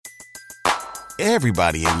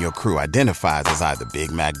Everybody in your crew identifies as either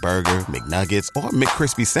Big Mac Burger, McNuggets, or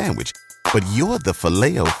McCrispy Sandwich. But you're the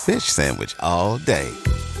Filet-O-Fish Sandwich all day.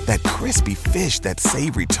 That crispy fish, that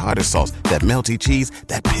savory tartar sauce, that melty cheese,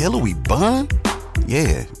 that pillowy bun.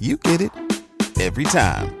 Yeah, you get it. Every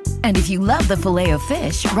time. And if you love the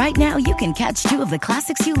Filet-O-Fish, right now you can catch two of the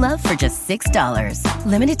classics you love for just $6.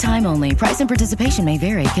 Limited time only. Price and participation may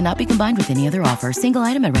vary. Cannot be combined with any other offer. Single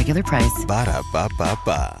item at regular price.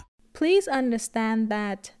 Ba-da-ba-ba-ba. Please understand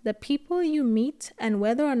that the people you meet and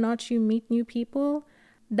whether or not you meet new people,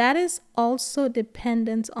 that is also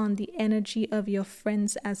dependent on the energy of your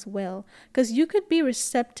friends as well. Because you could be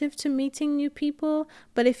receptive to meeting new people,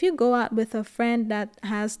 but if you go out with a friend that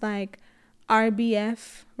has like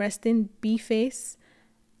RBF, rest in B-face,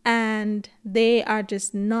 and they are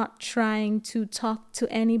just not trying to talk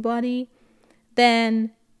to anybody,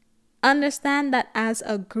 then understand that as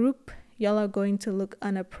a group, y'all are going to look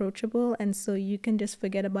unapproachable. And so you can just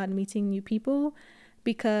forget about meeting new people,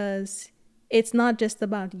 because it's not just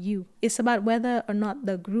about you. It's about whether or not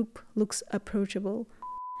the group looks approachable.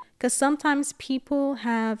 Because sometimes people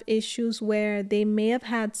have issues where they may have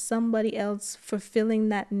had somebody else fulfilling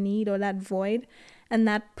that need or that void, and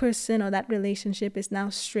that person or that relationship is now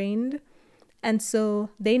strained. And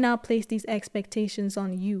so they now place these expectations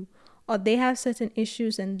on you, or they have certain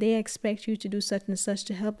issues and they expect you to do such and such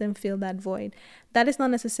to help them fill that void. That is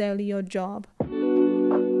not necessarily your job.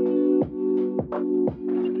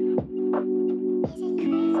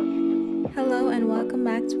 Hello and welcome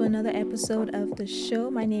back to another episode of the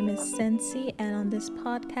show. My name is Sensi, and on this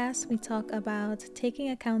podcast we talk about taking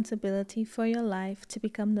accountability for your life to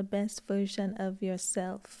become the best version of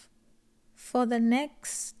yourself. For the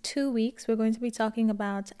next 2 weeks, we're going to be talking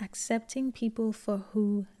about accepting people for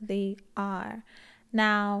who they are.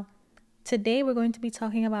 Now, today we're going to be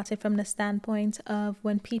talking about it from the standpoint of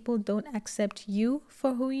when people don't accept you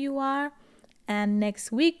for who you are. And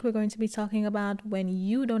next week, we're going to be talking about when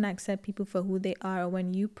you don't accept people for who they are, or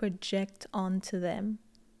when you project onto them.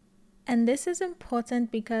 And this is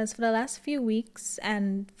important because for the last few weeks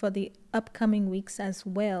and for the upcoming weeks as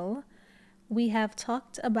well, we have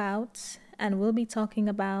talked about and we'll be talking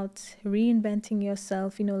about reinventing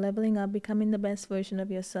yourself, leveling up, becoming the best version of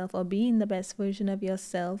yourself, or being the best version of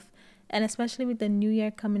yourself. And especially with the new year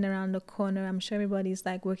coming around the corner, I'm sure everybody's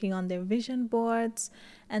like working on their vision boards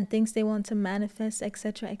and things they want to manifest,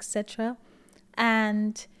 etc., etc.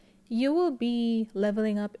 And you will be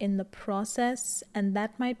leveling up in the process, and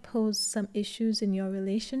that might pose some issues in your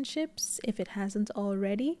relationships if it hasn't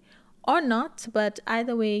already, or not. But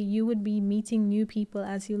either way, you would be meeting new people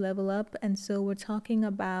as you level up. And so we're talking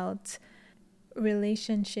about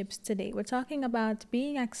relationships today. We're talking about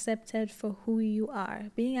being accepted for who you are,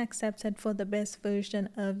 being accepted for the best version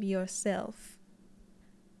of yourself.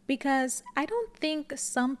 Because I don't think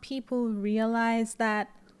some people realize that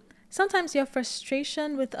sometimes your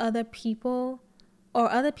frustration with other people or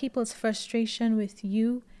other people's frustration with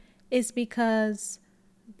you is because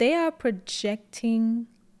they are projecting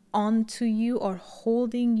onto you or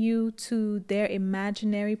holding you to their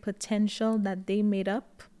imaginary potential that they made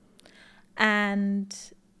up. And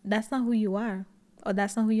that's not who you are, or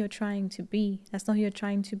that's not who you're trying to be. That's not who you're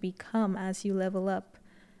trying to become as you level up.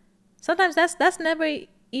 Sometimes that's never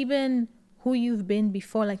even who you've been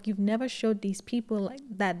before. Like, you've never showed these people like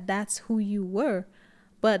that's who you were.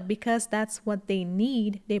 But because that's what they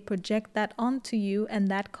need, they project that onto you, and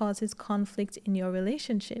that causes conflict in your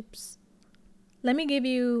relationships. Let me give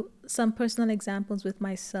you some personal examples with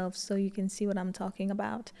myself so you can see what I'm talking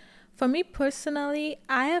about. For me personally,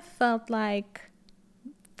 I have felt like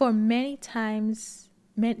for many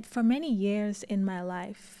years in my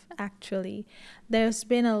life, actually, there's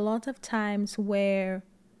been a lot of times where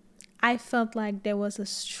I felt like there was a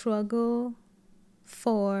struggle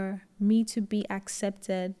for me to be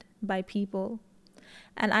accepted by people.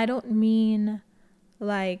 And I don't mean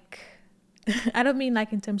like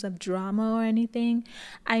in terms of drama or anything.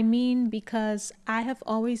 I mean because I have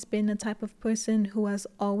always been the type of person who has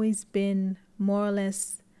always been more or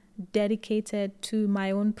less dedicated to my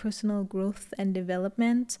own personal growth and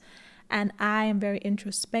development. And I am very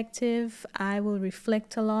introspective. I will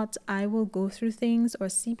reflect a lot. I will go through things or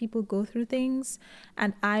see people go through things,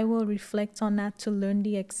 and I will reflect on that to learn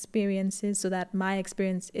the experiences so that my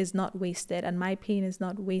experience is not wasted and my pain is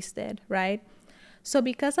not wasted, right? So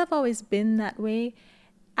because I've always been that way,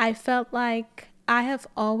 I felt like I have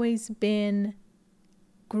always been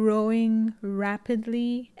growing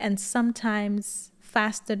rapidly and sometimes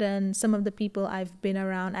faster than some of the people I've been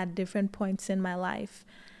around at different points in my life.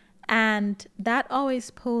 And that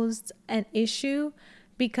always posed an issue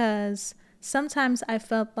because sometimes I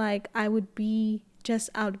felt like I would be just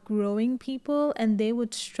outgrowing people and they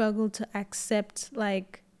would struggle to accept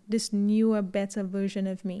like this newer, better version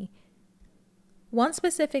of me. One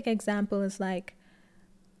specific example is like,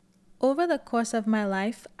 over the course of my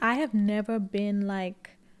life, I have never been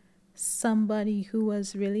like somebody who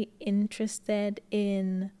was really interested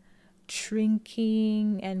in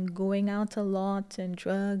drinking and going out a lot and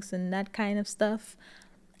drugs and that kind of stuff.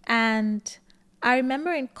 And I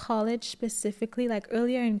remember in college specifically, like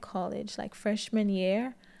earlier in college, like freshman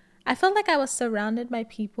year, I felt like I was surrounded by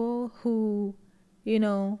people who, you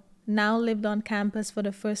know, now lived on campus for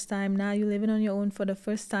the first time. Now you're living on your own for the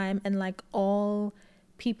first time. And like all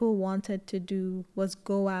people wanted to do was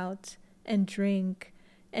go out and drink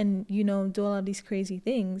and, you know, do all of these crazy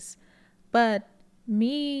things. But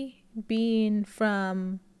me being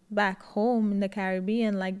from back home in the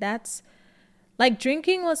Caribbean, like that's like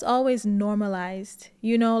drinking was always normalized,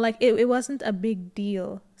 you know, like it wasn't a big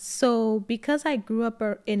deal. So because I grew up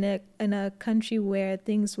in a country where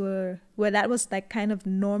things were, where that was like kind of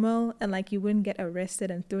normal and like you wouldn't get arrested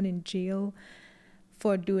and thrown in jail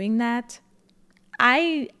for doing that,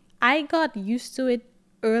 I got used to it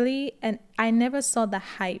early and I never saw the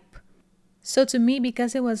hype. So to me,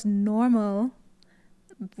 because it was normal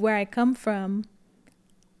where I come from,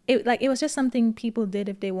 it was just something people did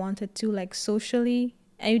if they wanted to, like socially,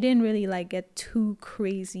 and you didn't really like get too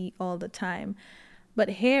crazy all the time. But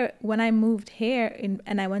here, when I moved here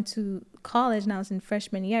and I went to college and I was in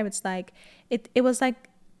freshman year, it's like it was like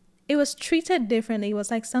it was treated differently. It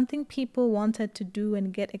was like something people wanted to do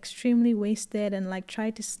and get extremely wasted and like try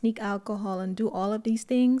to sneak alcohol and do all of these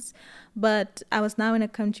things. But I was now in a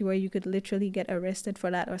country where you could literally get arrested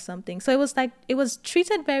for that or something. So it was like it was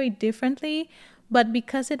treated very differently. But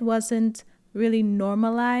because it wasn't really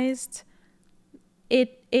normalized,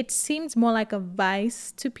 it seemed more like a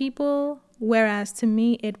vice to people, whereas to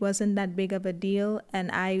me, it wasn't that big of a deal,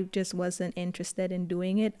 and I just wasn't interested in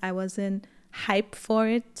doing it. I wasn't hyped for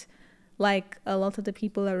it like a lot of the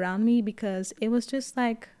people around me because it was just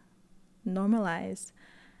like normalized.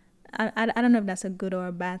 I don't know if that's a good or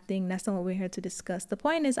a bad thing. That's not what we're here to discuss. The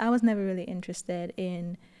point is, I was never really interested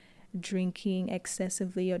in drinking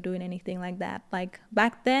excessively or doing anything like that. Like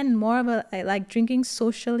back then, more of a like drinking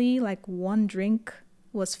socially, like one drink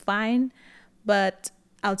was fine, but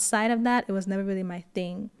outside of that, it was never really my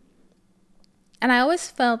thing. And I always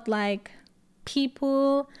felt like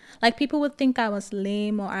people would think I was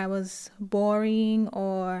lame or I was boring,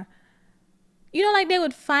 or you know, like they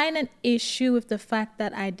would find an issue with the fact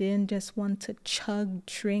that I didn't just want to chug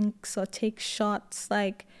drinks or take shots.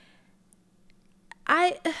 Like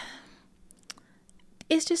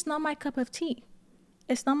it's just not my cup of tea.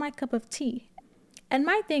 It's not my cup of tea. And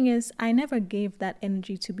my thing is, I never gave that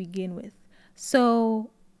energy to begin with.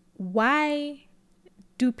 So why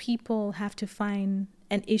do people have to find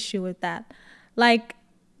an issue with that? Like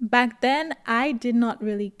back then, I did not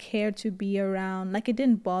really care to be around, like it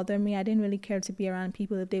didn't bother me. I didn't really care to be around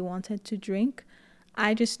people if they wanted to drink.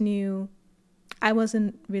 I just knew I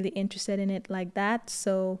wasn't really interested in it like that.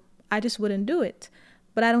 So I just wouldn't do it.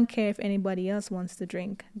 But I don't care if anybody else wants to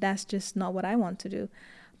drink. That's just not what I want to do.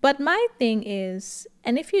 But my thing is,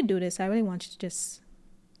 and if you do this, I really want you to just,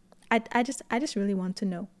 I just really want to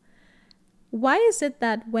know. Why is it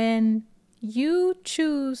that when you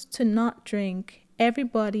choose to not drink,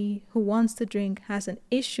 everybody who wants to drink has an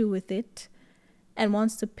issue with it and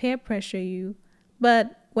wants to peer pressure you,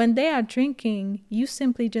 but when they are drinking, you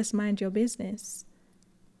simply just mind your business?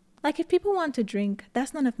 Like if people want to drink,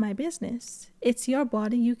 that's none of my business. It's your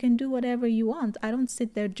body. You can do whatever you want. I don't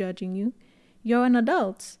sit there judging you. You're an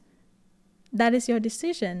adult. That is your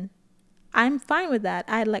decision. I'm fine with that.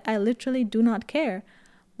 I literally do not care.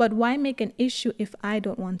 But why make an issue if I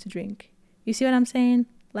don't want to drink? You see what I'm saying?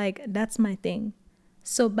 Like that's my thing.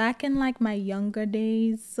 So back in like my younger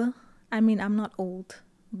days, I mean, I'm not old,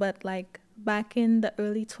 but like back in the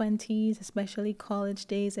early 20s, especially college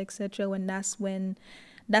days, etc., when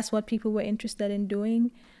that's what people were interested in doing.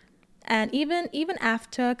 And even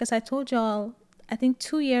after, because I told y'all, I think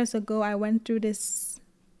 2 years ago, I went through this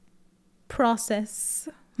process.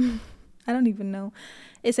 I don't even know.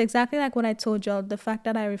 It's exactly like what I told y'all. The fact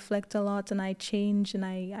that I reflect a lot and I change and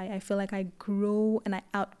I feel like I grow and I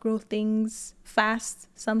outgrow things fast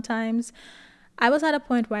sometimes. I was at a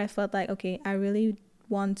point where I felt like, okay, I really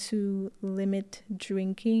want to limit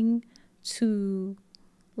drinking to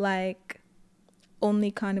like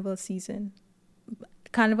only carnival season.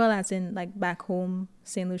 Carnival as in like back home,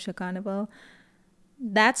 St. Lucia Carnival.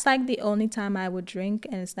 That's like the only time I would drink,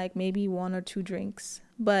 and it's like maybe 1 or 2 drinks.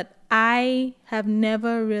 But I've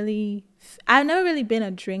never really been a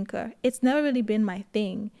drinker. It's never really been my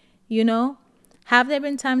thing, you know? Have there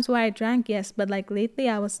been times where I drank? Yes, but like lately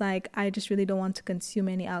I was like, I just really don't want to consume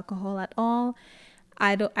any alcohol at all.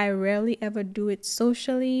 I rarely ever do it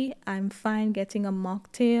socially. I'm fine getting a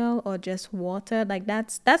mocktail or just water. Like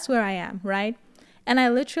that's where I am, right? And I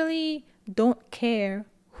literally don't care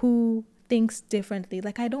who thinks differently.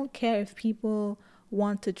 Like I don't care if people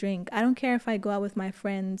want to drink. I don't care if I go out with my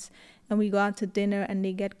friends and we go out to dinner and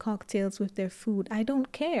they get cocktails with their food. I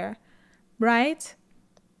don't care, right?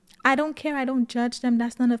 I don't care. I don't judge them.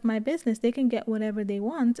 That's none of my business. They can get whatever they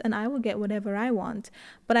want and I will get whatever I want.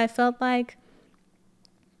 But I felt like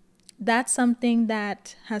that's something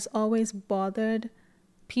that has always bothered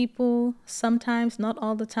people sometimes, not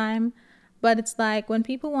all the time. But it's like when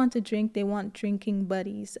people want to drink, they want drinking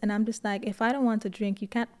buddies. And I'm just like, if I don't want to drink, you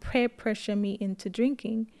can't peer pressure me into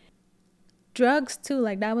drinking. Drugs too,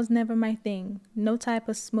 like that was never my thing. No type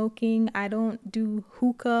of smoking. I don't do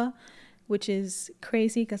hookah, which is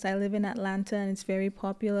crazy because I live in Atlanta and it's very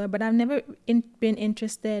popular. But I've never been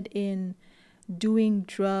interested in doing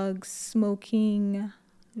drugs, smoking,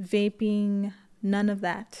 vaping, none of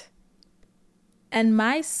that. And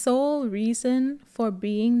my sole reason for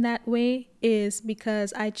being that way is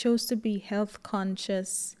because I chose to be health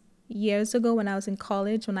conscious years ago when I was in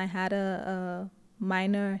college, when I had a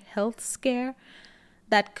minor health scare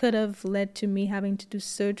that could have led to me having to do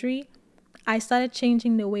surgery. I started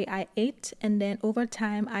changing the way I ate, and then over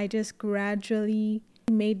time, I just gradually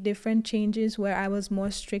made different changes where I was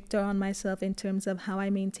more stricter on myself in terms of how I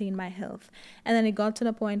maintain my health. And then it got to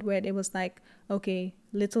the point where it was like, okay,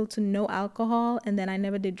 little to no alcohol, and then I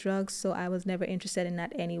never did drugs, so I was never interested in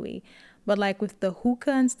that anyway. But like with the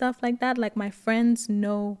hookah and stuff like that, like my friends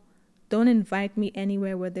know, don't invite me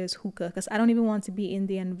anywhere where there's hookah, because I don't even want to be in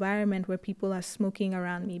the environment where people are smoking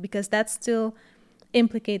around me, because that still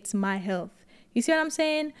implicates my health. You see what I'm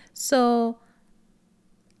saying? So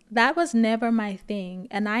that was never my thing.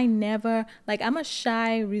 And I never, like, I'm a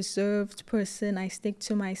shy, reserved person. I stick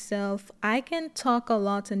to myself. I can talk a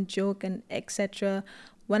lot and joke and etc.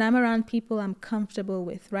 when I'm around people I'm comfortable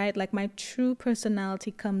with, right? Like my true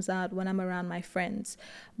personality comes out when I'm around my friends.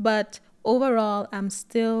 But overall, I'm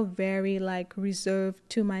still very like reserved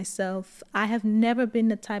to myself. I have never been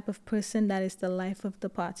the type of person that is the life of the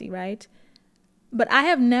party, right? But I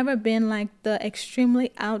have never been like the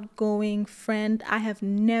extremely outgoing friend. I have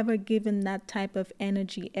never given that type of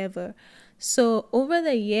energy ever. So over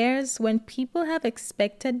the years, when people have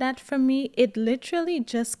expected that from me, it literally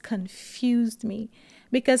just confused me.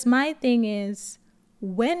 Because my thing is,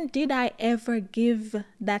 when did I ever give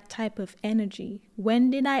that type of energy? When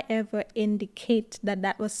did I ever indicate that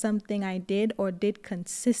that was something I did or did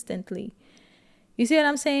consistently? You see what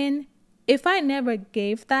I'm saying? If I never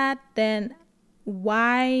gave that, then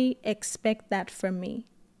why expect that from me?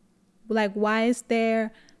 Like, why is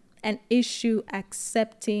there an issue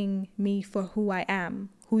accepting me for who I am,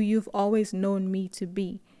 who you've always known me to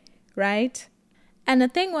be, right? And the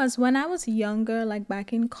thing was, when I was younger, like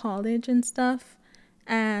back in college and stuff,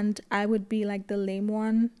 and I would be like the lame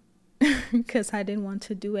one because I didn't want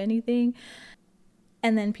to do anything.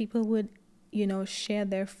 And then people would, share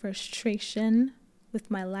their frustration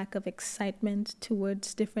with my lack of excitement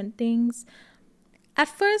towards different things. At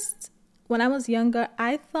first, when I was younger,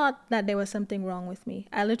 I thought that there was something wrong with me.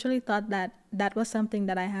 I literally thought that that was something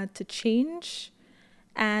that I had to change.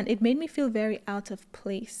 And it made me feel very out of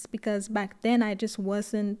place because back then I just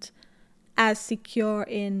wasn't as secure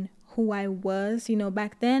in who I was.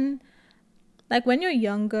 Back then, like when you're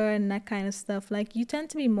younger and that kind of stuff, like you tend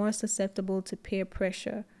to be more susceptible to peer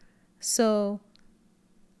pressure. So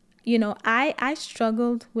I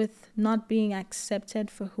struggled with not being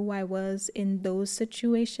accepted for who I was in those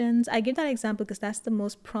situations. I give that example because that's the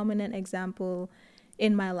most prominent example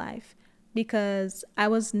in my life, because I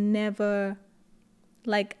was never,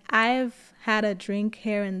 like, I've had a drink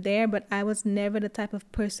here and there, but I was never the type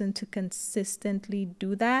of person to consistently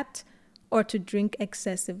do that or to drink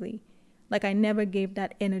excessively. Like, I never gave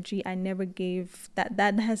that energy. I never gave that.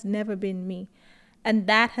 That has never been me. And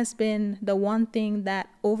that has been the one thing that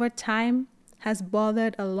over time has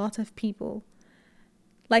bothered a lot of people.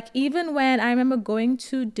 Like even when I remember going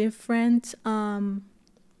to different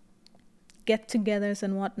get-togethers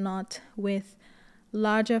and whatnot with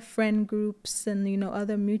larger friend groups and,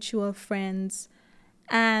 other mutual friends.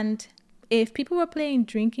 And if people were playing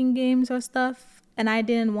drinking games or stuff and I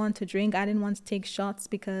didn't want to drink, I didn't want to take shots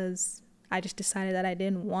because I just decided that I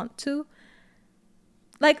didn't want to.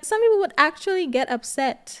 Like, some people would actually get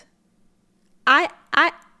upset. I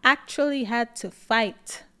actually had to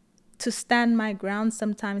fight to stand my ground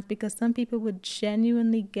sometimes, because some people would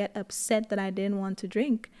genuinely get upset that I didn't want to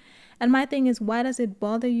drink. And my thing is, why does it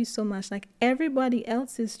bother you so much? Like, everybody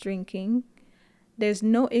else is drinking. There's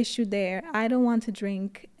no issue there. I don't want to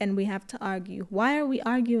drink and we have to argue. Why are we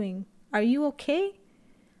arguing? Are you okay?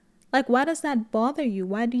 Like, why does that bother you?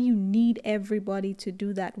 Why do you need everybody to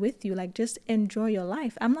do that with you? Like, just enjoy your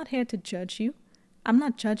life. I'm not here to judge you. I'm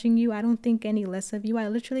not judging you. I don't think any less of you. I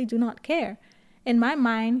literally do not care. In my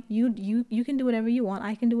mind, you can do whatever you want.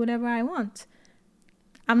 I can do whatever I want.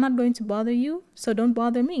 I'm not going to bother you, so don't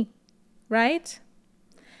bother me, right?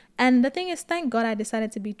 And the thing is, thank God I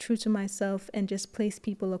decided to be true to myself and just place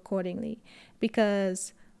people accordingly.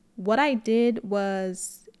 Because what I did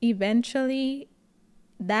was, eventually,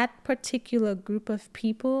 that particular group of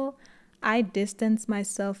people, I distanced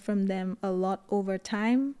myself from them a lot over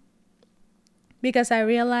time. Because I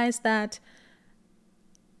realized that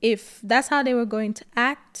if that's how they were going to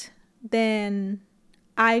act, then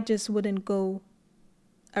I just wouldn't go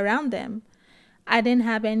around them. I didn't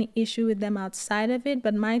have any issue with them outside of it,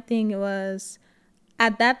 but my thing was,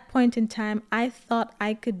 at that point in time, I thought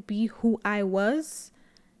I could be who I was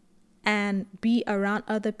and be around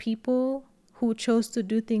other people who chose to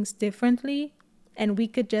do things differently, and we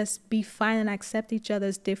could just be fine and accept each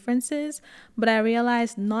other's differences. But I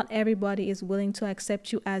realized not everybody is willing to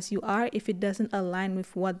accept you as you are if it doesn't align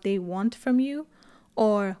with what they want from you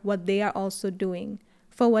or what they are also doing.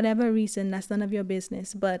 For whatever reason, that's none of your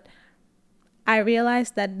business. But I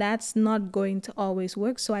realized that that's not going to always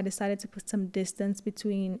work, so I decided to put some distance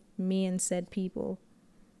between me and said people.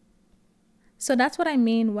 So that's what I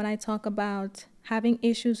mean when I talk about having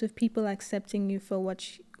issues with people accepting you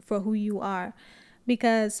for who you are.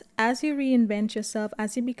 Because as you reinvent yourself,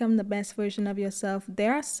 as you become the best version of yourself,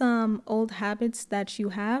 there are some old habits that you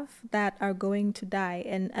have that are going to die.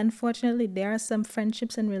 And unfortunately, there are some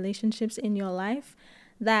friendships and relationships in your life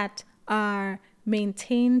that are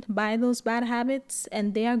maintained by those bad habits,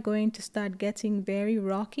 and they are going to start getting very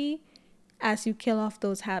rocky as you kill off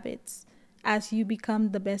those habits, as you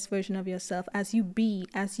become the best version of yourself, as you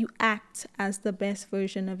act as the best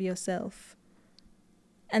version of yourself.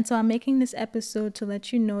 And so I'm making this episode to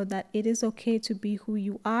let you know that it is okay to be who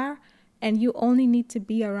you are, and you only need to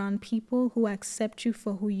be around people who accept you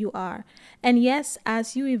for who you are. And yes,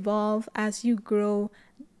 as you evolve, as you grow,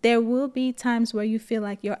 there will be times where you feel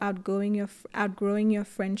like you're outgrowing your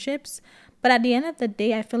friendships. But at the end of the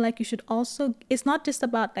day, I feel like you should also, it's not just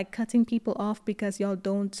about like cutting people off because y'all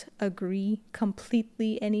don't agree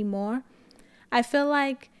completely anymore. I feel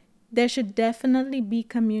like there should definitely be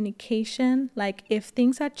communication. Like, if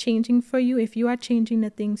things are changing for you, if you are changing the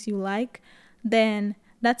things you like, then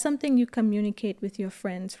that's something you communicate with your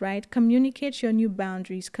friends, right? Communicate your new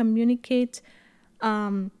boundaries. Communicate,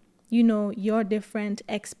 your different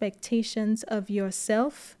expectations of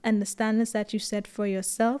yourself and the standards that you set for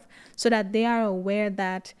yourself, so that they are aware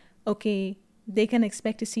that, okay, they can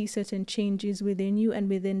expect to see certain changes within you and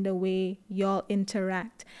within the way y'all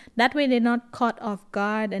interact. That way they're not caught off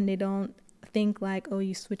guard and they don't think like, oh,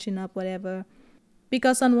 you're switching up, whatever.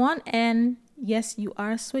 Because on one end, yes, you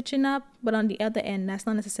are switching up, but on the other end, that's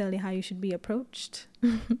not necessarily how you should be approached.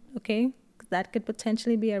 Okay? That could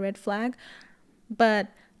potentially be a red flag.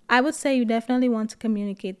 But I would say you definitely want to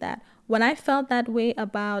communicate that. When I felt that way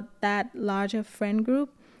about that larger friend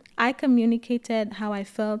group, I communicated how I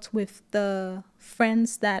felt with the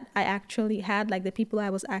friends that I actually had, like the people I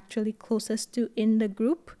was actually closest to in the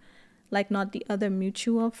group, like not the other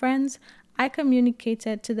mutual friends. I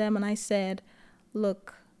communicated to them and I said,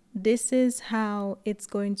 look, this is how it's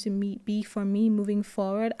going to be for me moving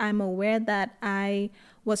forward. I'm aware that I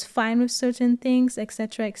was fine with certain things,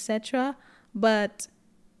 etc., but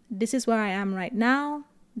this is where I am right now.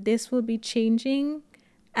 This will be changing,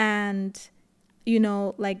 and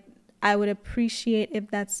I would appreciate if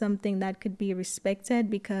that's something that could be respected,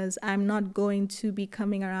 because I'm not going to be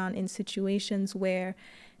coming around in situations where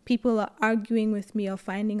people are arguing with me or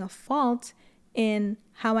finding a fault in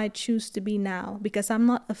how I choose to be now, because I'm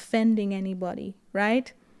not offending anybody,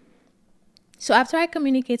 right? So after I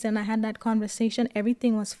communicated and I had that conversation,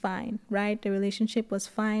 everything was fine, right? The relationship was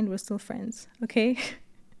fine. We're still friends, okay?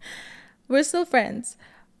 We're still friends.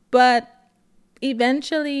 But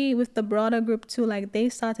eventually with the broader group too, like they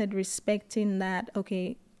started respecting that,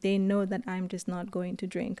 okay, they know that I'm just not going to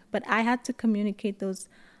drink. But I had to communicate those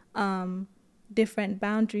different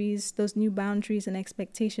boundaries, those new boundaries and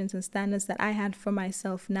expectations and standards that I had for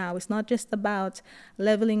myself now. It's not just about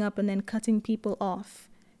leveling up and then cutting people off.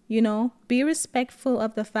 Be respectful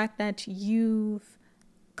of the fact that you've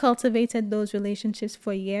cultivated those relationships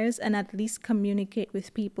for years and at least communicate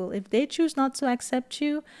with people. If they choose not to accept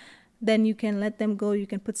you, then you can let them go. You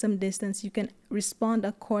can put some distance. You can respond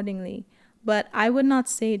accordingly. But I would not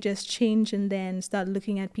say just change and then start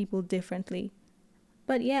looking at people differently.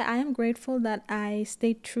 But yeah, I am grateful that I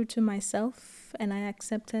stayed true to myself and I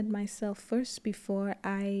accepted myself first before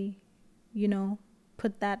I,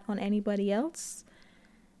 put that on anybody else.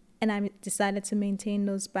 And I decided to maintain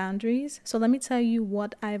those boundaries. So let me tell you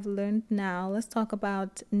what I've learned now. Let's talk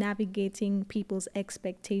about navigating people's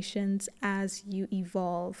expectations as you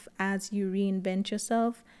evolve, as you reinvent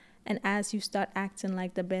yourself, and as you start acting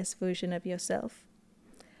like the best version of yourself.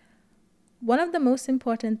 One of the most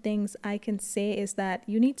important things I can say is that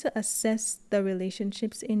you need to assess the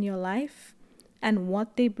relationships in your life and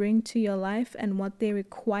what they bring to your life and what they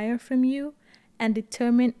require from you, and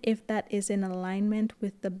determine if that is in alignment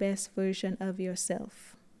with the best version of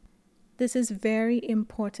yourself. This is very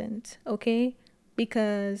important, okay?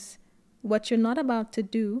 Because what you're not about to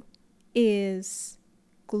do is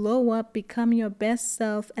glow up, become your best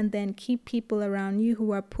self, and then keep people around you who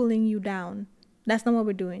are pulling you down. That's not what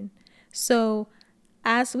we're doing. So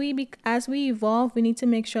as we evolve, we need to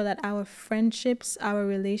make sure that our friendships, our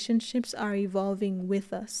relationships are evolving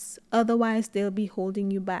with us. Otherwise, they'll be holding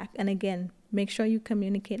you back. And again, make sure you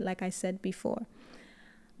communicate like I said before.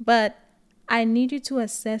 But I need you to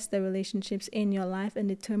assess the relationships in your life and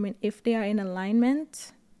determine if they are in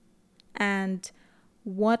alignment and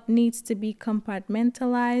what needs to be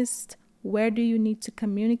compartmentalized, where do you need to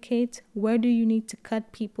communicate, where do you need to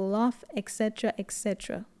cut people off, etc.,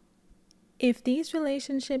 etc. If these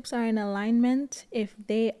relationships are in alignment, if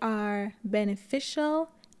they are beneficial,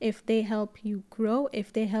 if they help you grow,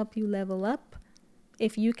 if they help you level up,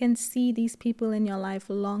 if you can see these people in your life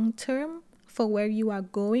long term for where you are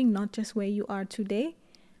going, not just where you are today,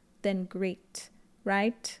 then great,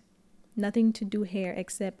 right? Nothing to do here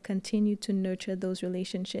except continue to nurture those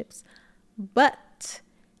relationships. But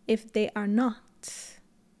if they are not,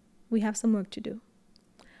 we have some work to do.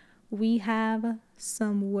 We have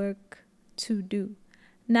some work to do.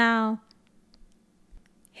 Now,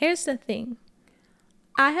 here's the thing.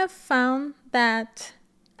 I have found that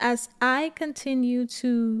as I continue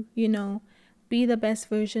to, be the best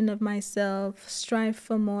version of myself, strive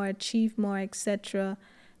for more, achieve more, etc.,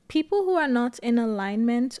 people who are not in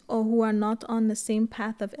alignment or who are not on the same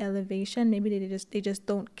path of elevation, maybe they just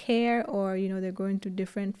don't care, or they're going through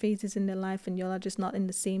different phases in their life and y'all are just not in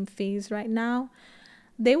the same phase right now,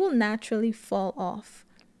 they will naturally fall off.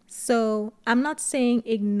 So I'm not saying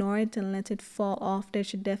ignore it and let it fall off. There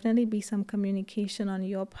should definitely be some communication on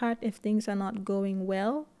your part if things are not going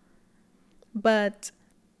well. But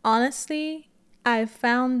honestly, I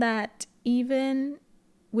found that even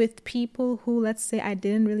with people who, let's say, I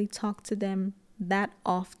didn't really talk to them that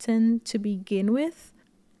often to begin with,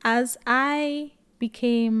 as I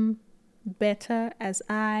became better, as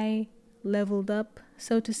I leveled up,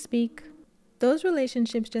 so to speak, those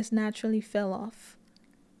relationships just naturally fell off.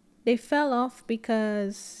 They fell off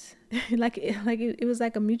because it was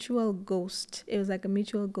like a mutual ghost. It was like a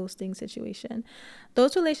mutual ghosting situation.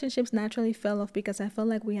 Those relationships naturally fell off because I felt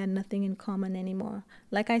like we had nothing in common anymore.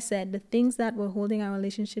 Like I said, the things that were holding our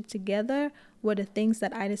relationship together were the things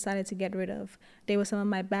that I decided to get rid of. They were some of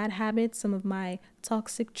my bad habits, some of my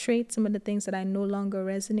toxic traits, some of the things that I no longer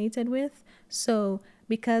resonated with. So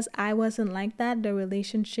because I wasn't like that, the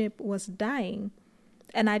relationship was dying.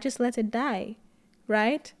 And I just let it die,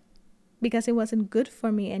 right? Because it wasn't good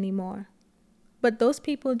for me anymore. But those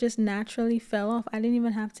people just naturally fell off. I didn't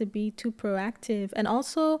even have to be too proactive. And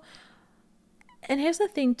here's the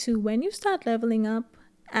thing too, when you start leveling up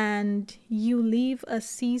and you leave a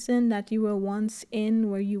season that you were once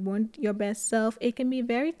in where you weren't your best self, it can be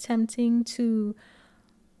very tempting to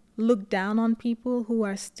look down on people who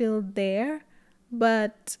are still there.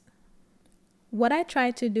 But what I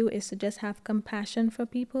try to do is to just have compassion for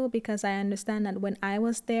people, because I understand that when I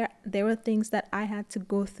was there were things that I had to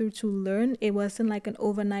go through to learn. It wasn't like an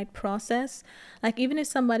overnight process. Like even if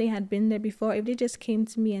somebody had been there before, if they just came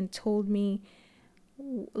to me and told me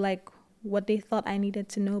like what they thought I needed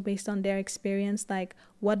to know based on their experience, like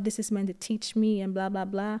what this is meant to teach me and blah, blah,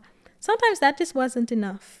 blah. Sometimes that just wasn't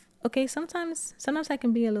enough. Okay, sometimes I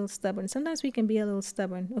can be a little stubborn. Sometimes we can be a little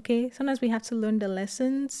stubborn, okay? Sometimes we have to learn the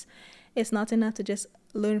lessons. It's not enough to just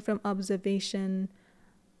learn from observation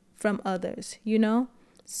from others,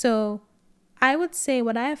 So I would say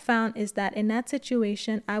what I have found is that in that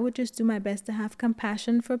situation, I would just do my best to have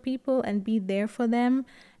compassion for people and be there for them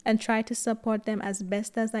and try to support them as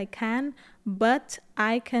best as I can. But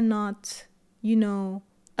I cannot,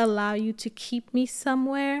 allow you to keep me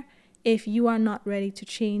somewhere if you are not ready to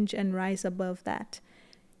change and rise above that.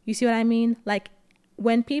 You see what I mean? Like,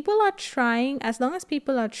 when people are trying, as long as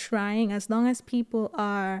people are trying, as long as people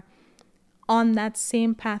are on that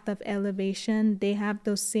same path of elevation, they have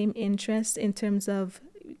those same interests in terms of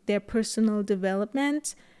their personal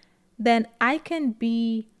development, then I can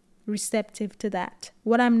be receptive to that.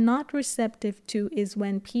 What I'm not receptive to is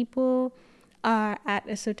when people are at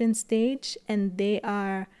a certain stage and they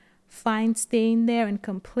are fine staying there and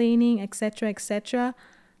complaining, etc., etc.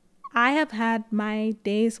 I have had my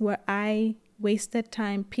days where I wasted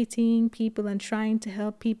time pitying people and trying to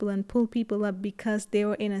help people and pull people up because they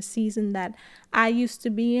were in a season that I used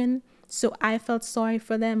to be in. So I felt sorry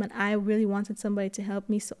for them and I really wanted somebody to help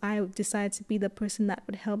me. So I decided to be the person that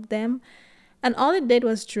would help them. And all it did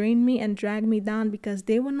was drain me and drag me down because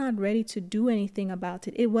they were not ready to do anything about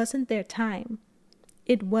it. It wasn't their time.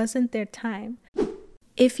 It wasn't their time.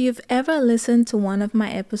 If you've ever listened to one of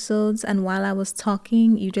my episodes and while I was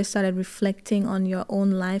talking, you just started reflecting on your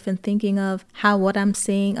own life and thinking of how what I'm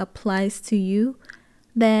saying applies to you,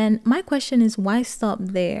 then my question is, why stop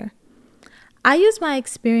there? I use my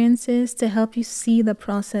experiences to help you see the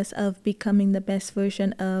process of becoming the best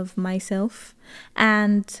version of myself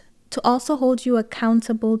and to also hold you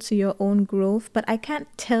accountable to your own growth, but I can't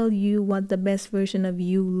tell you what the best version of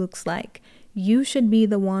you looks like. You should be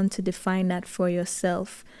the one to define that for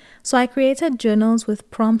yourself. So I created journals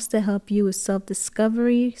with prompts to help you with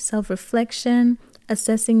self-discovery, self-reflection,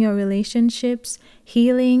 assessing your relationships,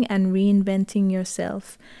 healing, and reinventing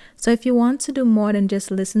yourself. So if you want to do more than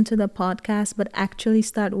just listen to the podcast, but actually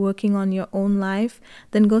start working on your own life,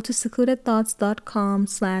 then go to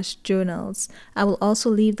secludedthoughts.com/journals. I will also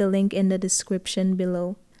leave the link in the description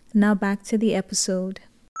below. Now back to the episode.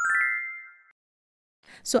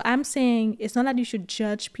 So I'm saying it's not that you should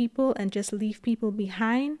judge people and just leave people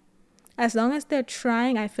behind. As long as they're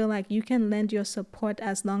trying, I feel like you can lend your support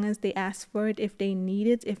as long as they ask for it, if they need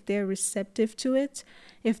it, if they're receptive to it,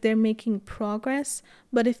 if they're making progress.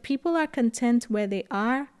 But if people are content where they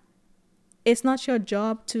are, it's not your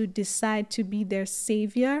job to decide to be their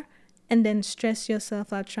savior and then stress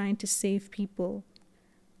yourself out trying to save people.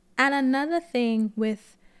 And another thing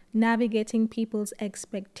with navigating people's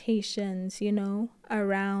expectations,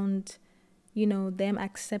 around, them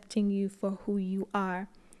accepting you for who you are.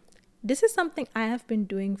 This is something I have been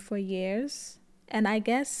doing for years, and I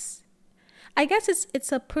guess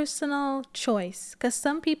it's a personal choice because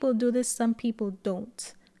some people do this, some people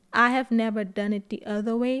don't. I have never done it the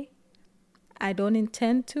other way. I don't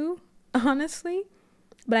intend to, honestly,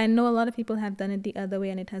 but I know a lot of people have done it the other way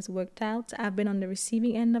and it has worked out. I've been on the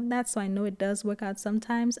receiving end of that, so I know it does work out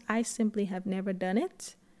sometimes. I simply have never done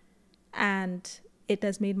it, and it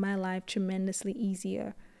has made my life tremendously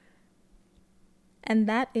easier. And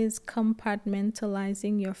that is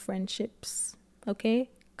compartmentalizing your friendships,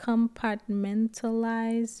 okay?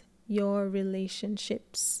 Compartmentalize your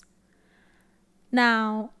relationships.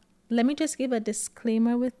 Now, let me just give a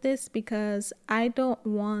disclaimer with this because I don't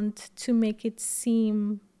want to make it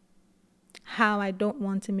seem how I don't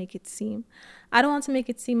want to make it seem. I don't want to make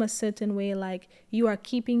it seem a certain way, like you are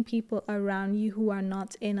keeping people around you who are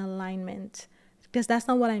not in alignment, because that's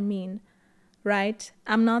not what I mean, right?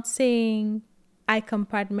 I'm not saying I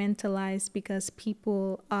compartmentalize because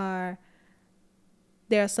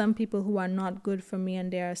there are some people who are not good for me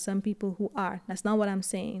and there are some people who are. That's not what I'm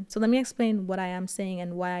saying. So let me explain what I am saying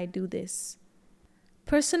and why I do this.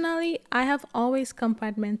 Personally, I have always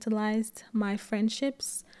compartmentalized my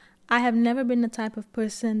friendships. I have never been the type of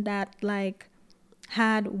person that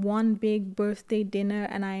had one big birthday dinner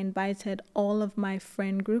and I invited all of my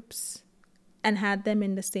friend groups and had them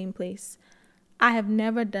in the same place. I have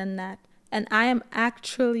never done that. And I am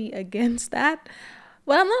actually against that.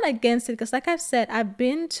 Well, I'm not against it because like I've said, I've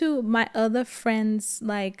been to my other friends'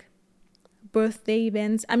 birthday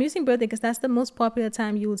events. I'm using birthday because that's the most popular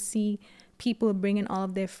time you will see people bringing all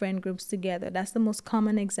of their friend groups together. That's the most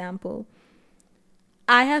common example.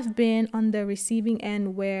 I have been on the receiving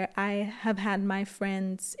end where I have had my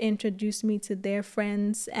friends introduce me to their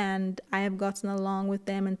friends and I have gotten along with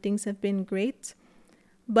them and things have been great.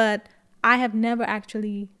 But I have never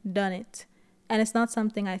actually done it. And it's not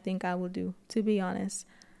something I think I will do, to be honest.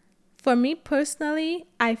 For me personally,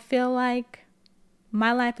 I feel like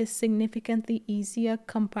my life is significantly easier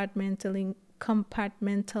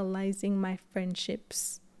compartmentalizing my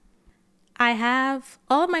friendships. I have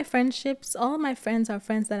all of my friendships, all of my friends are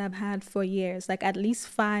friends that I've had for years, at least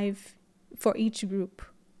 5 for each group,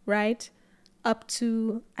 right? Up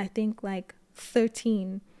to, I think,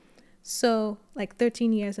 13. So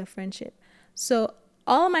 13 years of friendship. So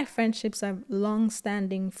all of my friendships are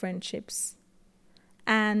long-standing friendships.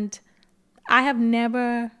 And I have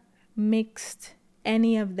never mixed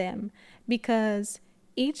any of them because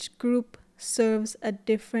each group serves a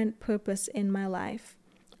different purpose in my life.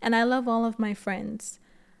 And I love all of my friends,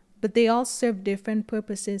 but they all serve different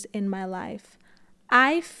purposes in my life.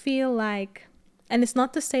 I feel like, and it's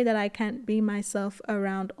not to say that I can't be myself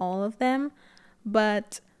around all of them,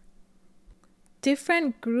 but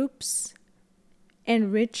different groups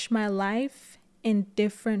enrich my life in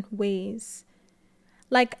different ways.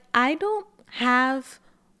 Like, I don't have,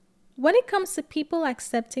 when it comes to people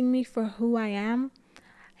accepting me for who I am,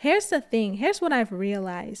 here's the thing, here's what I've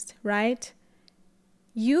realized, right?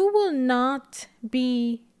 You will not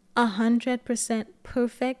be 100%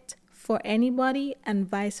 perfect for anybody and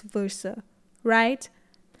vice versa, right?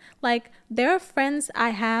 Like, there are friends I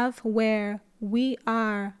have where we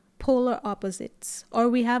are polar opposites, or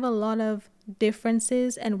we have a lot of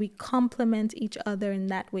differences and we complement each other in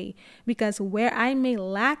that way, because where I may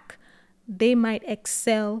lack, they might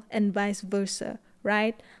excel and vice versa,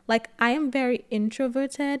 right? Like, I am very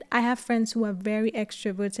introverted. I have friends who are very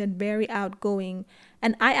extroverted, very outgoing,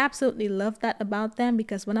 and I absolutely love that about them,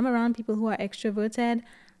 because when I'm around people who are extroverted,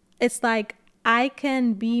 it's like I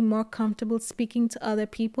can be more comfortable speaking to other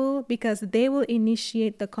people because they will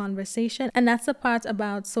initiate the conversation. And that's the part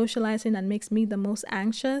about socializing that makes me the most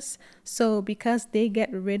anxious. So because they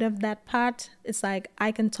get rid of that part, it's like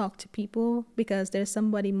I can talk to people because there's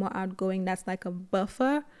somebody more outgoing that's like a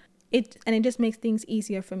buffer. It just makes things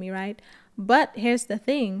easier for me, right? But here's the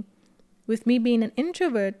thing. With me being an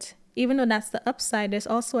introvert, even though that's the upside, there's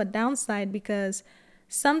also a downside, because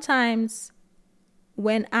sometimes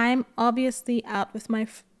when I'm obviously out with my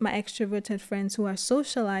extroverted friends who are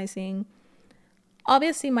socializing,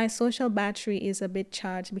 obviously my social battery is a bit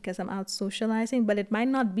charged because I'm out socializing, but it might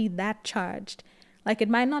not be that charged. Like, it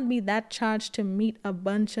might not be that charged to meet a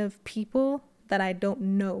bunch of people that I don't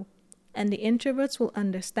know. And the introverts will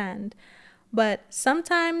understand. But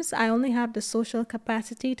sometimes I only have the social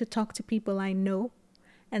capacity to talk to people I know.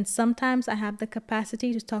 And sometimes I have the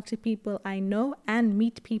capacity to talk to people I know and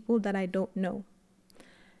meet people that I don't know.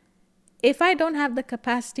 If I don't have the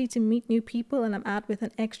capacity to meet new people and I'm out with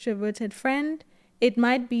an extroverted friend, it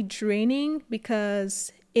might be draining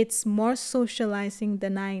because it's more socializing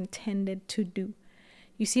than I intended to do.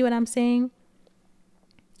 You see what I'm saying?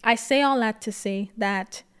 I say all that to say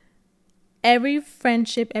that every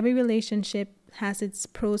friendship, every relationship has its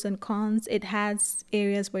pros and cons. It has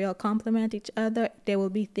areas where y'all complement each other. There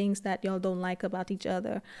will be things that y'all don't like about each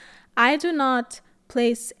other. I do not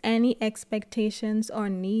place any expectations or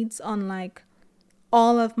needs on like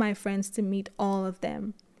all of my friends to meet all of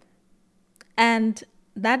them. And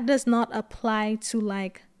that does not apply to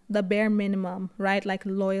like the bare minimum, right? Like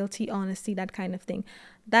loyalty, honesty, that kind of thing.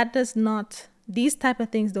 That does not, these type of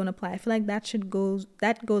things don't apply. I feel like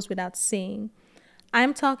that goes without saying.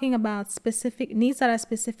 I'm talking about specific needs that are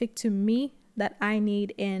specific to me that I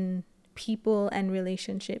need in people and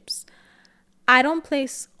relationships. I don't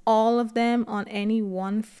place all of them on any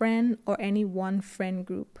one friend or any one friend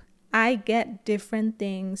group. I get different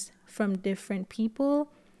things from different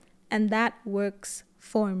people, and that works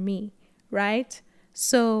for me, right?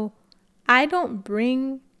 So I don't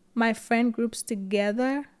bring my friend groups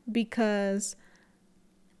together because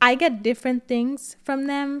I get different things from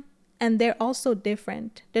them, and they're also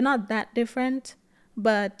different. They're not that different,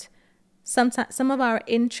 but sometimes some of our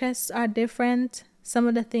interests are different. Some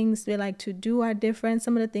of the things we like to do are different.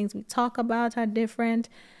 Some of the things we talk about are different.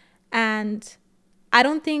 And I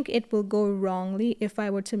don't think it will go wrongly if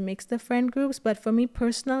I were to mix the friend groups. But for me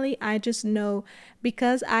personally, I just know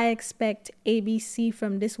because I expect ABC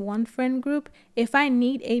from this one friend group, if I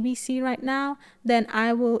need ABC right now, then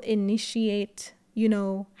I will initiate,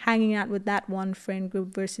 hanging out with that one friend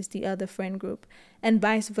group versus the other friend group, and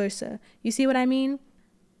vice versa. You see what I mean?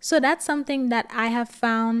 So that's something that I have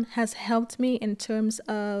found has helped me in terms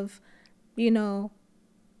of,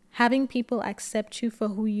 having people accept you for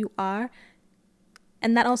who you are.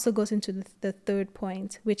 And that also goes into the third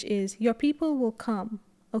point, which is your people will come,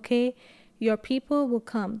 okay? Your people will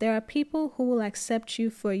come. There are people who will accept you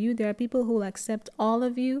for you. There are people who will accept all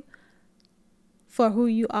of you for who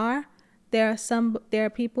you are. There are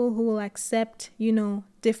people who will accept,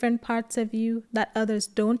 different parts of you that others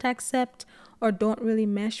don't accept or don't really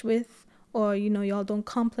mesh with, or, y'all don't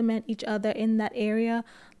complement each other in that area.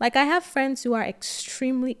 Like, I have friends who are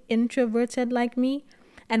extremely introverted like me.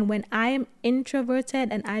 And when I am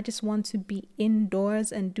introverted and I just want to be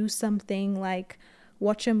indoors and do something like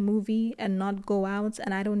watch a movie and not go out,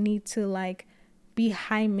 and I don't need to like be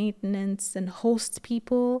high maintenance and host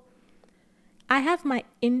people, I have my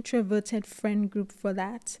introverted friend group for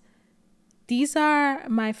that. these are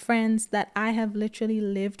my friends that I have literally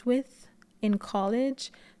lived with in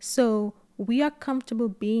college. So we are comfortable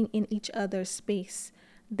being in each other's space.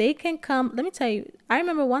 They can come. Let me tell you, I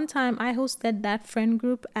remember one time I hosted that friend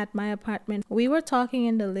group at my apartment. We were talking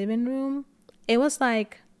in the living room. It was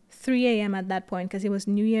like 3 a.m. at that point because it was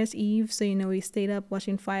New Year's Eve. So, we stayed up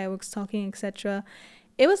watching fireworks, talking, etc.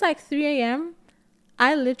 It was like 3 a.m.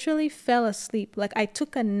 I literally fell asleep. Like, I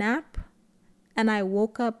took a nap and I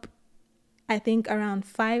woke up, I think, around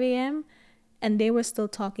 5 a.m. and they were still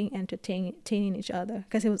talking, entertaining each other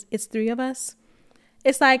because it's three of us.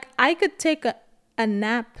 It's like I could take a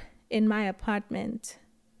nap in my apartment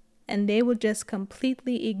and they would just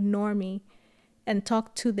completely ignore me and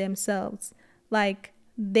talk to themselves. Like,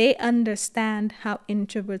 they understand how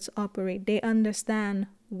introverts operate. They understand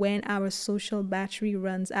when our social battery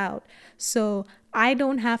runs out. So I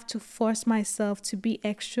don't have to force myself to be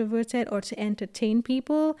extroverted or to entertain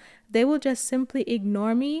people. They will just simply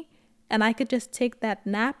ignore me and I could just take that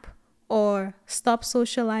nap or stop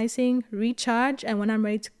socializing, recharge, and when I'm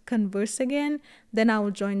ready to converse again, then I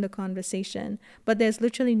will join the conversation. But there's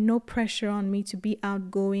literally no pressure on me to be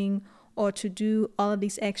outgoing or to do all of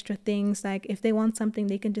these extra things. Like, if they want something,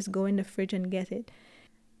 they can just go in the fridge and get it.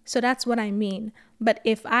 So that's what I mean. But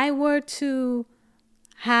if I were to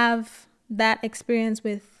have that experience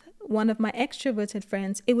with one of my extroverted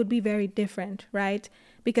friends, it would be very different, right?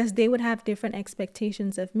 Because they would have different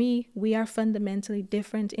expectations of me. We are fundamentally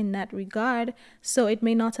different in that regard. So it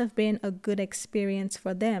may not have been a good experience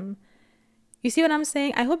for them. You see what I'm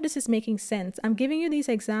saying? I hope this is making sense. I'm giving you these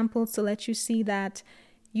examples to let you see that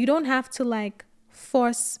you don't have to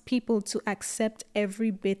force people to accept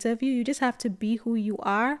every bit of you. You just have to be who you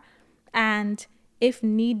are. And if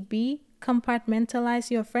need be,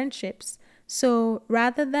 compartmentalize your friendships. So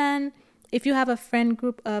rather than, if you have a friend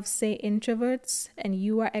group of, say, introverts and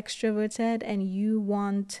you are extroverted and you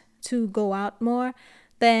want to go out more,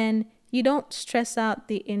 then you don't stress out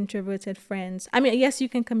the introverted friends. I mean, yes, you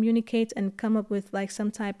can communicate and come up with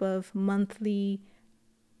some type of monthly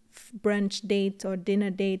brunch date or dinner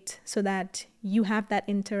date so that you have that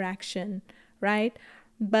interaction, right?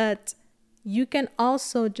 But you can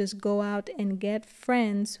also just go out and get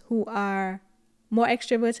friends who are more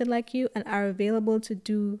extroverted like you and are available to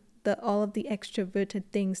do all of the extroverted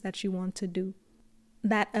things that you want to do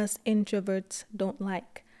that us introverts don't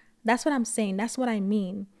like. That's what I'm saying. That's what I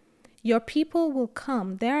mean. Your people will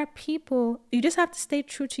come. There are people, you just have to stay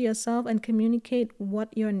true to yourself and communicate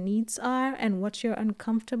what your needs are and what you're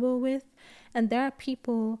uncomfortable with. And there are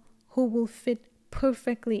people who will fit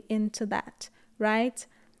perfectly into that, right?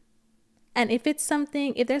 And if there's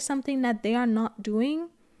something that they are not doing,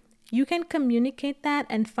 you can communicate that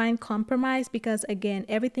and find compromise, because again,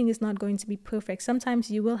 everything is not going to be perfect. Sometimes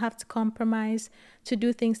you will have to compromise to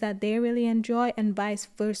do things that they really enjoy and vice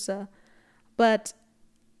versa. But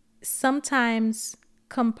sometimes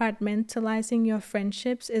compartmentalizing your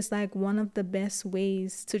friendships is one of the best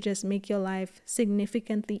ways to just make your life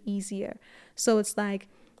significantly easier. So it's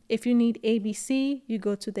if you need ABC, you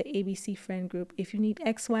go to the ABC friend group. If you need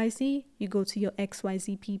XYZ, you go to your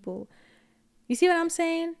XYZ people. You see what I'm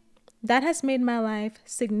saying? That has made my life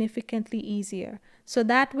significantly easier. So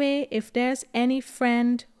that way, if there's any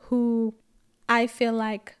friend who I feel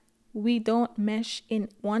like we don't mesh in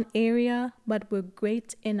one area, but we're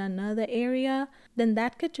great in another area, then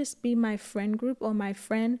that could just be my friend group or my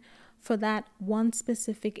friend for that one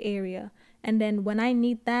specific area. And then when I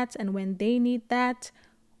need that and when they need that,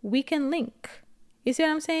 we can link. You see what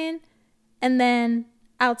I'm saying? And then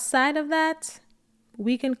outside of that,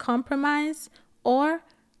 we can compromise, or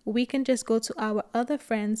we can just go to our other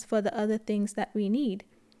friends for the other things that we need.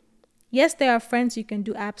 Yes, there are friends you can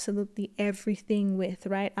do absolutely everything with,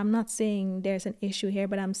 right? I'm not saying there's an issue here,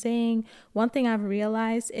 but I'm saying one thing I've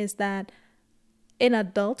realized is that in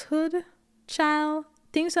adulthood,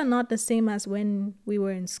 things are not the same as when we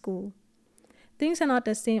were in school. Things are not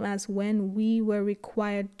the same as when we were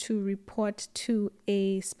required to report to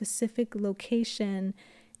a specific location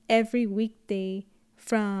every weekday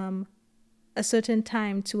from a certain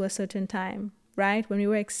time to a certain time, right? When we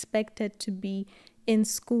were expected to be in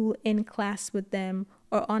school, in class with them,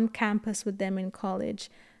 or on campus with them in college.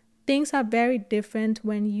 Things are very different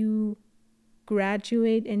when you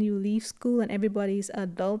graduate and you leave school and everybody's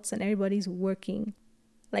adults and everybody's working.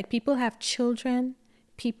 People have children,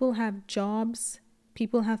 people have jobs,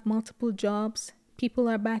 people have multiple jobs, people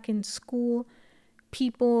are back in school,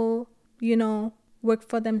 people, work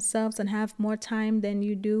for themselves and have more time than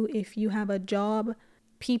you do if you have a job.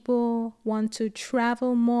 People want to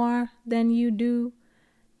travel more than you do.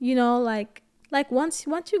 like once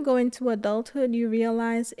you go into adulthood, you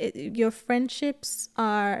realize your friendships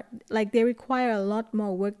are like they require a lot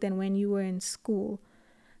more work than when you were in school.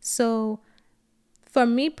 So for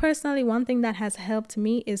me personally, one thing that has helped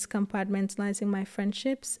me is compartmentalizing my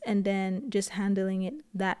friendships and then just handling it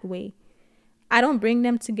that way. I don't bring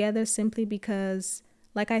them together simply because,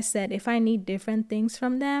 like I said, if I need different things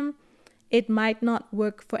from them, it might not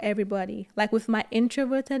work for everybody. Like with my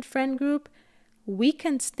introverted friend group, we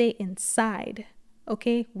can stay inside,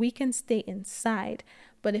 okay? We can stay inside.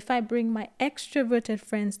 But if I bring my extroverted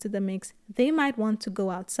friends to the mix, they might want to go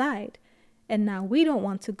outside. And now we don't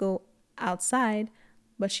want to go outside,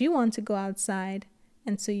 but you want to go outside.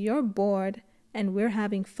 And so you're bored and we're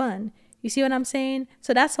having fun. You see what I'm saying?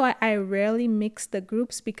 So that's why I rarely mix the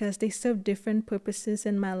groups, because they serve different purposes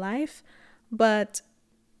in my life. But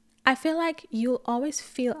I feel like you'll always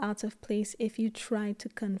feel out of place if you try to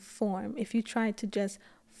conform, if you try to just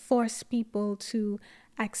force people to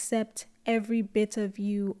accept every bit of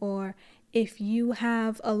you, or if you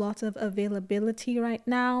have a lot of availability right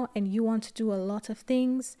now and you want to do a lot of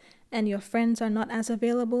things and your friends are not as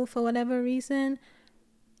available for whatever reason.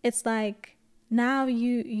 It's like now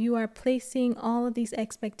you are placing all of these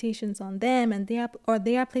expectations on them, and they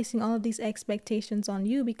are placing all of these expectations on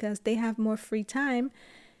you because they have more free time.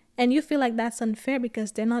 And you feel like that's unfair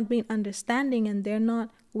because they're not being understanding and they're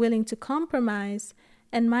not willing to compromise.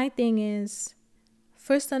 And my thing is,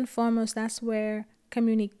 first and foremost, that's where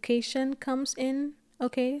communication comes in.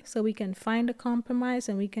 Okay, so we can find a compromise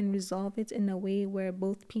and we can resolve it in a way where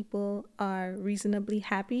both people are reasonably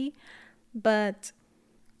happy. But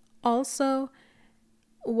also,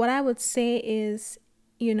 what I would say is,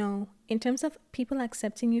 in terms of people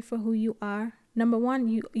accepting you for who you are, number one,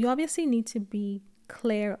 you obviously need to be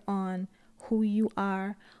clear on who you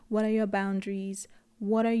are. What are your boundaries?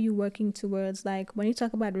 What are you working towards? Like when you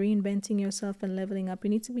talk about reinventing yourself and leveling up, you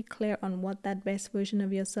need to be clear on what that best version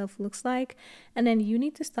of yourself looks like. And then you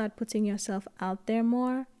need to start putting yourself out there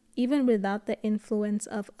more, even without the influence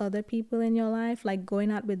of other people in your life, like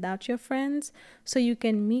going out without your friends, so you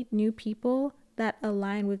can meet new people that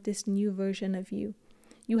align with this new version of you.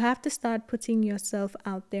 You have to start putting yourself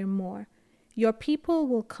out there more. Your people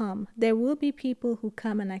will come. There will be people who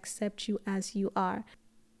come and accept you as you are.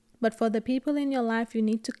 But for the people in your life, you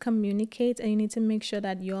need to communicate and you need to make sure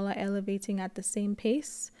that y'all are elevating at the same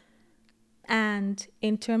pace. And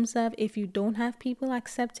in terms of if you don't have people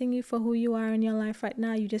accepting you for who you are in your life right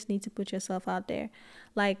now, you just need to put yourself out there.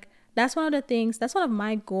 Like that's one of the things, that's one of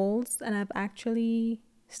my goals, and I've actually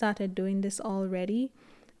started doing this already.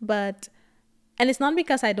 And it's not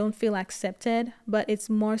because I don't feel accepted, but it's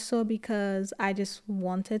more so because I just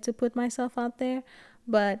wanted to put myself out there.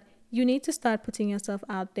 But you need to start putting yourself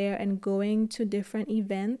out there and going to different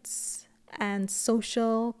events and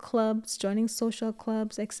social clubs, joining social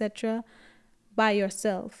clubs, etc. by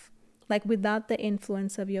yourself, like without the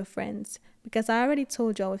influence of your friends. Because I already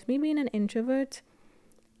told y'all, with me being an introvert,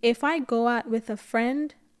 if I go out with a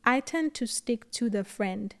friend, I tend to stick to the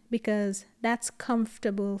friend because that's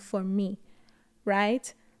comfortable for me.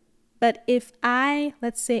 Right? But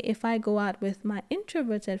let's say if I go out with my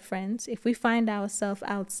introverted friends, if we find ourselves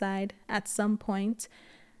outside at some point,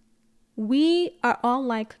 we are all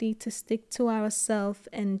likely to stick to ourselves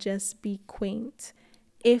and just be quaint.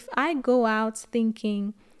 If I go out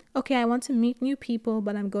thinking, okay, I want to meet new people,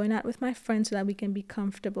 but I'm going out with my friends so that we can be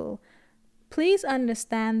comfortable, please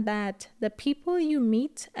understand that the people you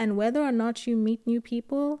meet and whether or not you meet new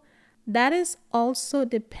people, that is also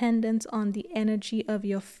dependent on the energy of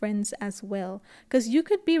your friends as well. Because you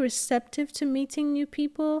could be receptive to meeting new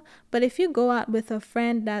people, but if you go out with a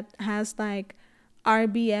friend that has like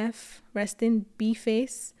RBF, rest in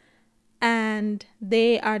B-face, and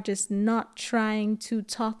they are just not trying to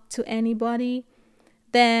talk to anybody,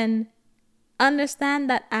 then understand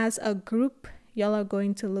that as a group, y'all are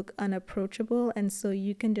going to look unapproachable. And so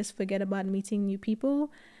you can just forget about meeting new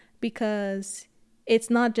people, because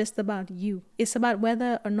it's not just about you. It's about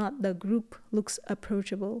whether or not the group looks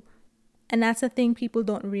approachable. And that's the thing people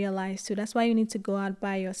don't realize too. That's why you need to go out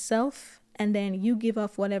by yourself, and then you give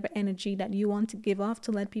off whatever energy that you want to give off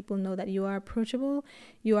to let people know that you are approachable,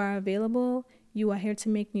 you are available, you are here to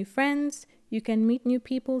make new friends, you can meet new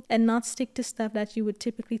people, and not stick to stuff that you would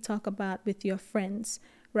typically talk about with your friends,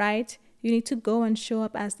 right? You need to go and show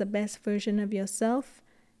up as the best version of yourself.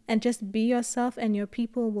 And just be yourself and your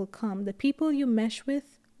people will come. The people you mesh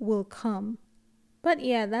with will come. But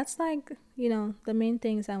yeah, that's like, the main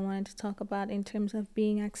things I wanted to talk about in terms of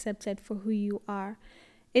being accepted for who you are.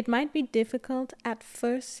 It might be difficult at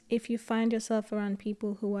first if you find yourself around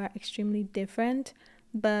people who are extremely different,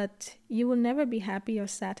 but you will never be happy or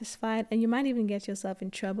satisfied. And you might even get yourself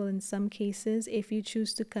in trouble in some cases if you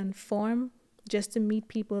choose to conform just to meet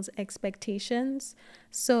people's expectations.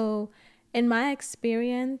 So, in my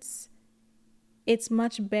experience, it's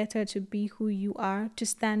much better to be who you are, to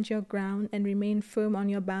stand your ground and remain firm on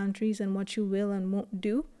your boundaries and what you will and won't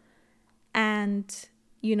do. And,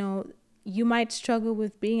 you know, you might struggle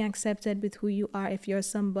with being accepted with who you are if you're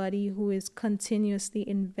somebody who is continuously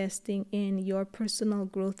investing in your personal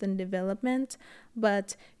growth and development,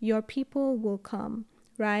 but your people will come,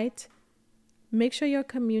 right? Make sure you're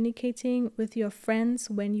communicating with your friends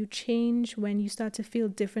when you change, when you start to feel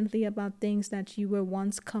differently about things that you were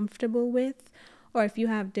once comfortable with, or if you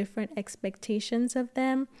have different expectations of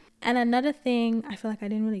them. And another thing I feel like I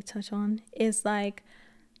didn't really touch on is like,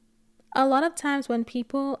 a lot of times when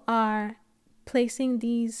people are placing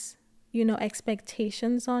these,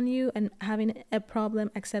 expectations on you and having a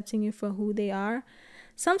problem accepting you for who they are,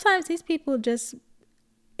 sometimes these people just,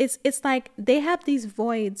 it's like they have these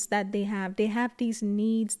voids that they have these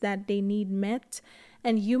needs that they need met,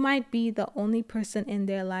 and you might be the only person in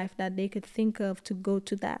their life that they could think of to go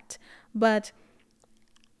to that. But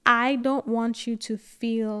I don't want you to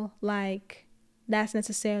feel like that's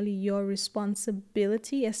necessarily your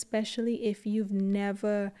responsibility, especially if you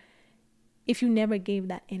never gave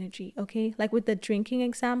that energy, okay? Like with the drinking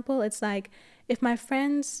example, it's like if my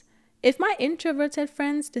introverted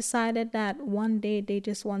friends decided that one day they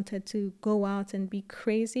just wanted to go out and be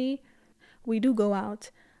crazy, we do go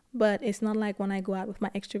out, but it's not like when I go out with my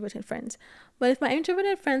extroverted friends. But if my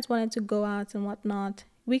introverted friends wanted to go out and whatnot,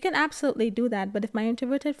 we can absolutely do that. But if my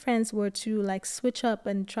introverted friends were to like switch up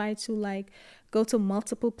and try to like go to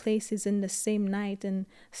multiple places in the same night and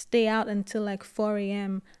stay out until like 4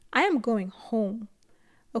 a.m., I am going home.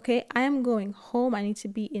 Okay, I am going home. I need to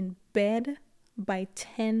be in bed by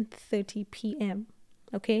 10:30 p.m.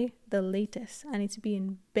 Okay, the latest. I need to be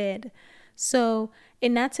in bed. So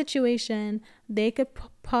in that situation, they could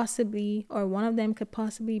possibly, or one of them could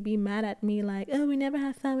possibly be mad at me like, oh, we never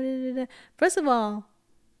had fun. First of all,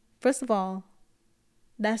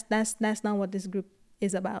 that's not what this group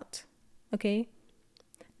is about. Okay?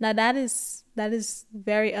 Now that is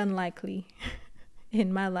very unlikely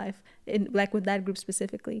in my life, like with that group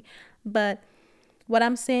specifically. But what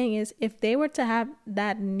I'm saying is, if they were to have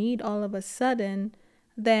that need all of a sudden,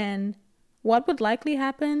 then what would likely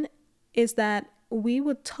happen is that we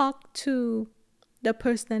would talk to the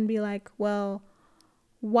person and be like, well,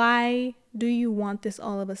 why do you want this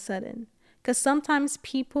all of a sudden? Because sometimes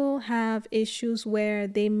people have issues where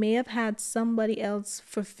they may have had somebody else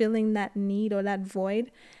fulfilling that need or that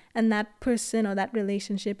void, and that person or that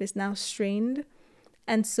relationship is now strained.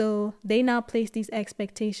 And so they now place these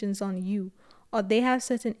expectations on you, or they have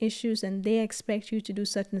certain issues and they expect you to do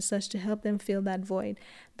such and such to help them fill that void.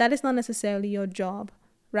 That is not necessarily your job,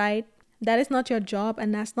 right? That is not your job,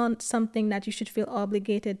 and that's not something that you should feel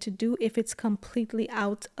obligated to do if it's completely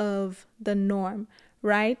out of the norm,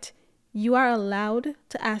 right? You are allowed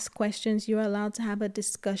to ask questions. You're allowed to have a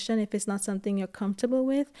discussion if it's not something you're comfortable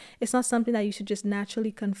with. It's not something that you should just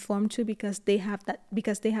naturally conform to because they have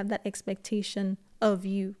that expectation of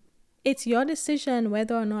you. It's your decision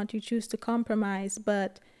whether or not you choose to compromise.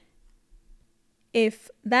 But if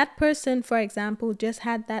that person, for example, just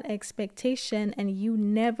had that expectation and you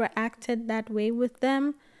never acted that way with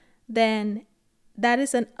them, then that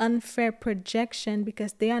is an unfair projection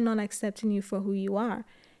because they are not accepting you for who you are.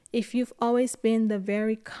 If you've always been the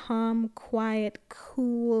very calm, quiet,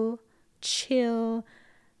 cool, chill,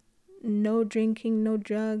 no drinking, no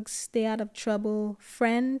drugs, stay out of trouble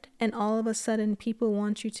friend, and all of a sudden people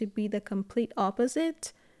want you to be the complete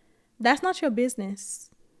opposite, that's not your business.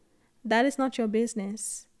 That is not your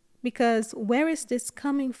business. Because where is this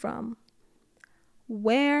coming from?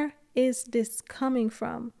 Where is this coming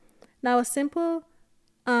from? Now, a simple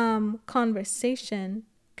conversation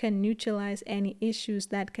can neutralize any issues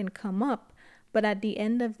that can come up. But at the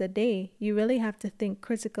end of the day, you really have to think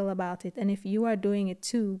critical about it. And if you are doing it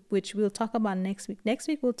too, which we'll talk about next week. Next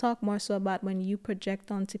week, we'll talk more so about when you project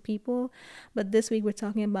onto people. But this week, we're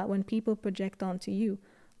talking about when people project onto you.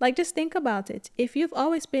 Like, just think about it. If you've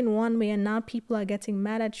always been one way and now people are getting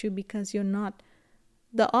mad at you because you're not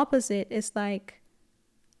the opposite, it's like,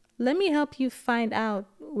 let me help you find out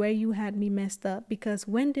where you had me messed up. Because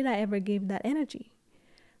when did I ever give that energy?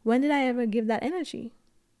 When did I ever give that energy?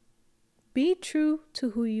 Be true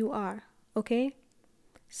to who you are, okay?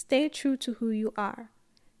 Stay true to who you are.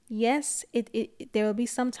 Yes, there will be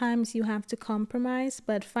sometimes you have to compromise,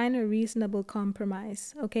 but find a reasonable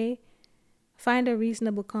compromise, okay? find a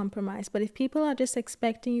reasonable compromise. But if people are just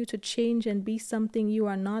expecting you to change and be something you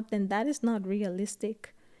are not, then that is not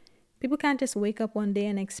realistic. People can't just wake up one day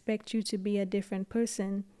and expect you to be a different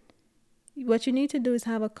person. What you need to do is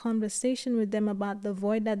have a conversation with them about the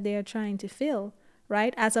void that they are trying to fill,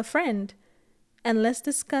 right? As a friend. And let's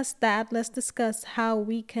discuss that. Let's discuss how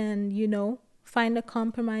we can, find a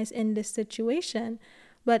compromise in this situation.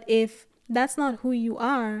 But if that's not who you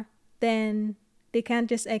are, then they can't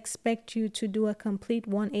just expect you to do a complete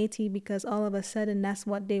 180 because all of a sudden that's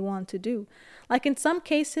what they want to do. Like in some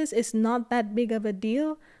cases, it's not that big of a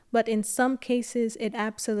deal, but in some cases, it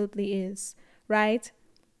absolutely is, right?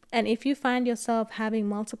 And if you find yourself having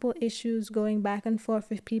multiple issues going back and forth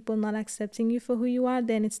with people not accepting you for who you are,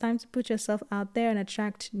 then it's time to put yourself out there and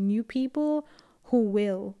attract new people who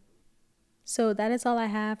will. So that is all I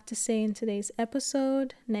have to say in today's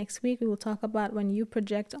episode. Next week, we will talk about when you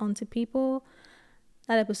project onto people.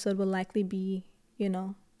 That episode will likely be,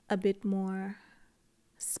 a bit more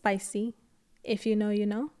spicy. If you know, you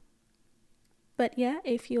know. But yeah,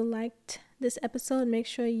 if you liked this episode, make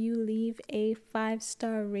sure you leave a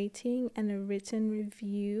 5-star rating and a written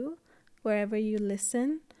review wherever you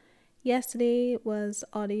listen. Yesterday was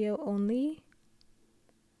audio only.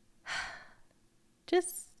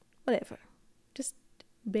 Just whatever. Just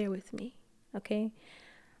bear with me, okay?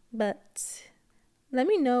 But let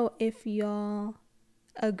me know if y'all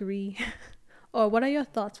agree or what are your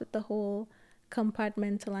thoughts with the whole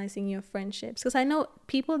compartmentalizing your friendships, because I know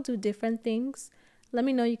people do different things. Let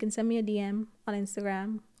me know. You can send me a DM on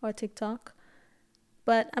Instagram or TikTok.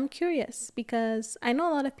 But I'm curious because I know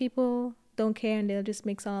a lot of people don't care and they'll just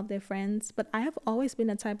mix all of their friends. But I have always been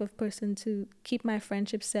a type of person to keep my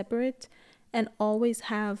friendships separate and always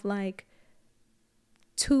have like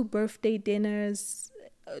 2 birthday dinners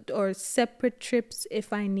or separate trips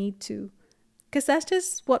if I need to. Because that's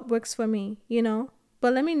just what works for me,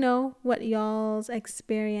 But let me know what y'all's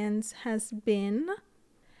experience has been.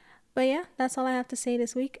 But yeah, that's all I have to say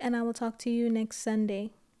this week, and I will talk to you next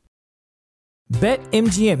Sunday.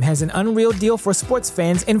 BetMGM has an unreal deal for sports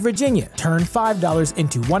fans in Virginia. Turn $5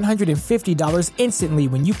 into $150 instantly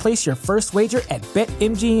when you place your first wager at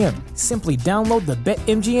BetMGM. Simply download the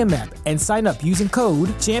BetMGM app and sign up using code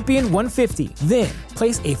Champion150. Then,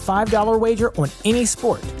 place a $5 wager on any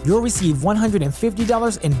sport. You'll receive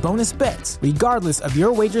 $150 in bonus bets, regardless of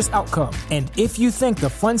your wager's outcome. And if you think the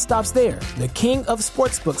fun stops there, the King of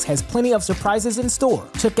Sportsbooks has plenty of surprises in store.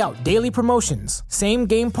 Check out daily promotions,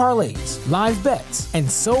 same-game parlays, live bets, and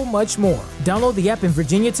so much more. Download the app in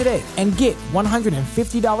Virginia today and get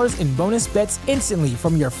 $150 in bonus bets instantly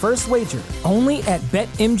from your first wager. Only at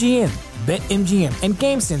BetMGM. BetMGM and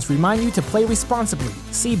GameSense remind you to play responsibly.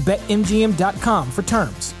 See BetMGM.com for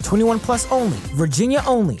terms. 21 plus only. Virginia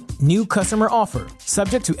only. New customer offer.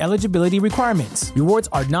 Subject to eligibility requirements. Rewards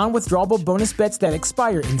are non-withdrawable bonus bets that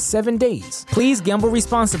expire in 7 days. Please gamble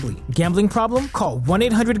responsibly. Gambling problem? Call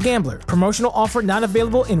 1-800-GAMBLER. Promotional offer not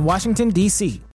available in Washington, D.C.